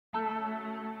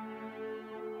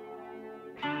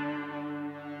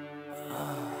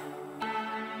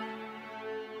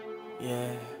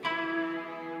Yeah,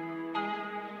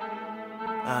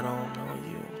 I don't know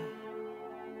you,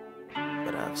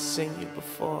 but I've seen you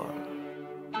before,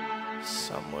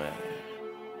 somewhere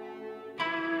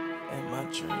in my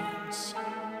dreams.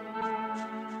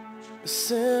 The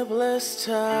simplest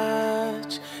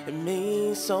touch, it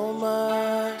means so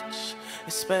much,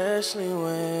 especially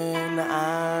when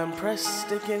I'm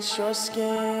pressed against your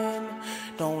skin.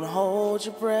 Don't hold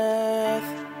your breath,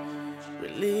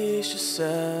 release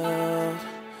yourself.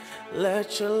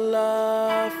 Let your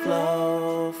love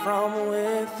flow from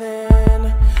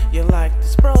within. You're like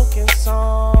this broken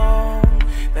song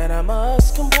that I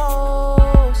must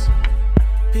compose,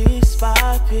 piece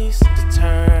by piece, to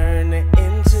turn it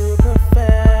into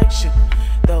perfection.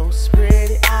 Those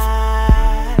pretty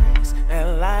eyes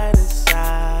and light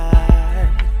inside,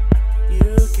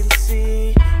 you can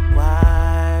see why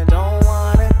I don't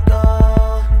wanna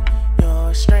go.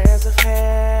 Your strands of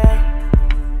hair,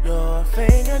 your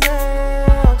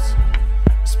fingernails,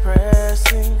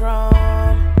 expressing from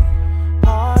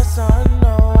parts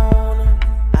unknown.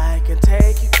 I can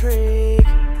take your creek,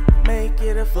 make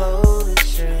it a floating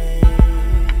stream,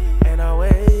 and our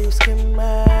waves can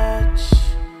match.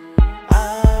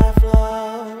 I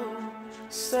flow,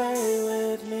 stay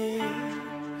with me,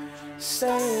 stay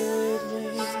with me,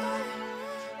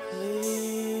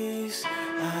 please.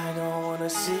 I don't wanna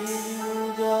see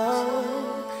you go.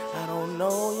 I don't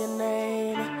know your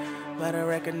name, but I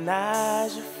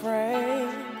recognize your frame.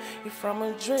 You're from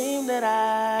a dream that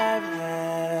I've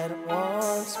had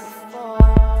once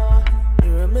before.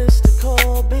 You're a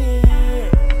mystical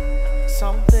being,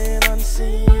 something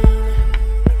unseen.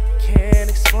 Can't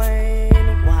explain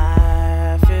why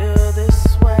I feel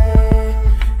this way.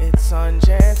 It's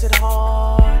enchanted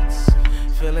hearts,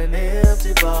 filling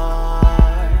empty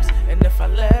bars. And if I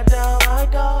let down my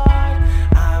guard,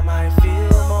 I might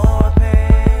feel more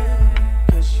pain.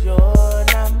 'Cause you're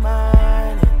not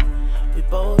mine, and we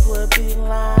both would be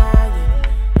lying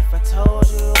if I told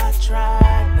you I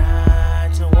tried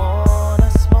not to want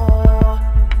us more.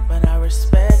 But I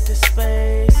respect his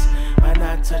space by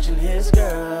not touching his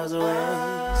girl's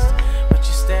waist. But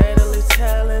you're steadily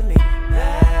telling me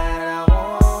that I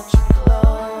want you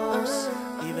close,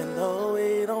 even though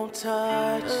we don't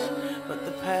touch. But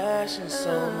the passion's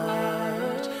so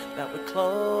much that we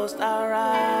closed our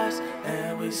eyes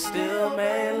and we still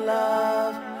made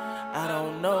love. I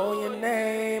don't know your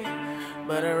name,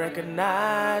 but I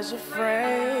recognize your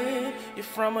frame.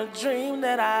 You're from a dream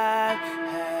that I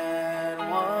had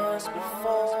once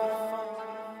before.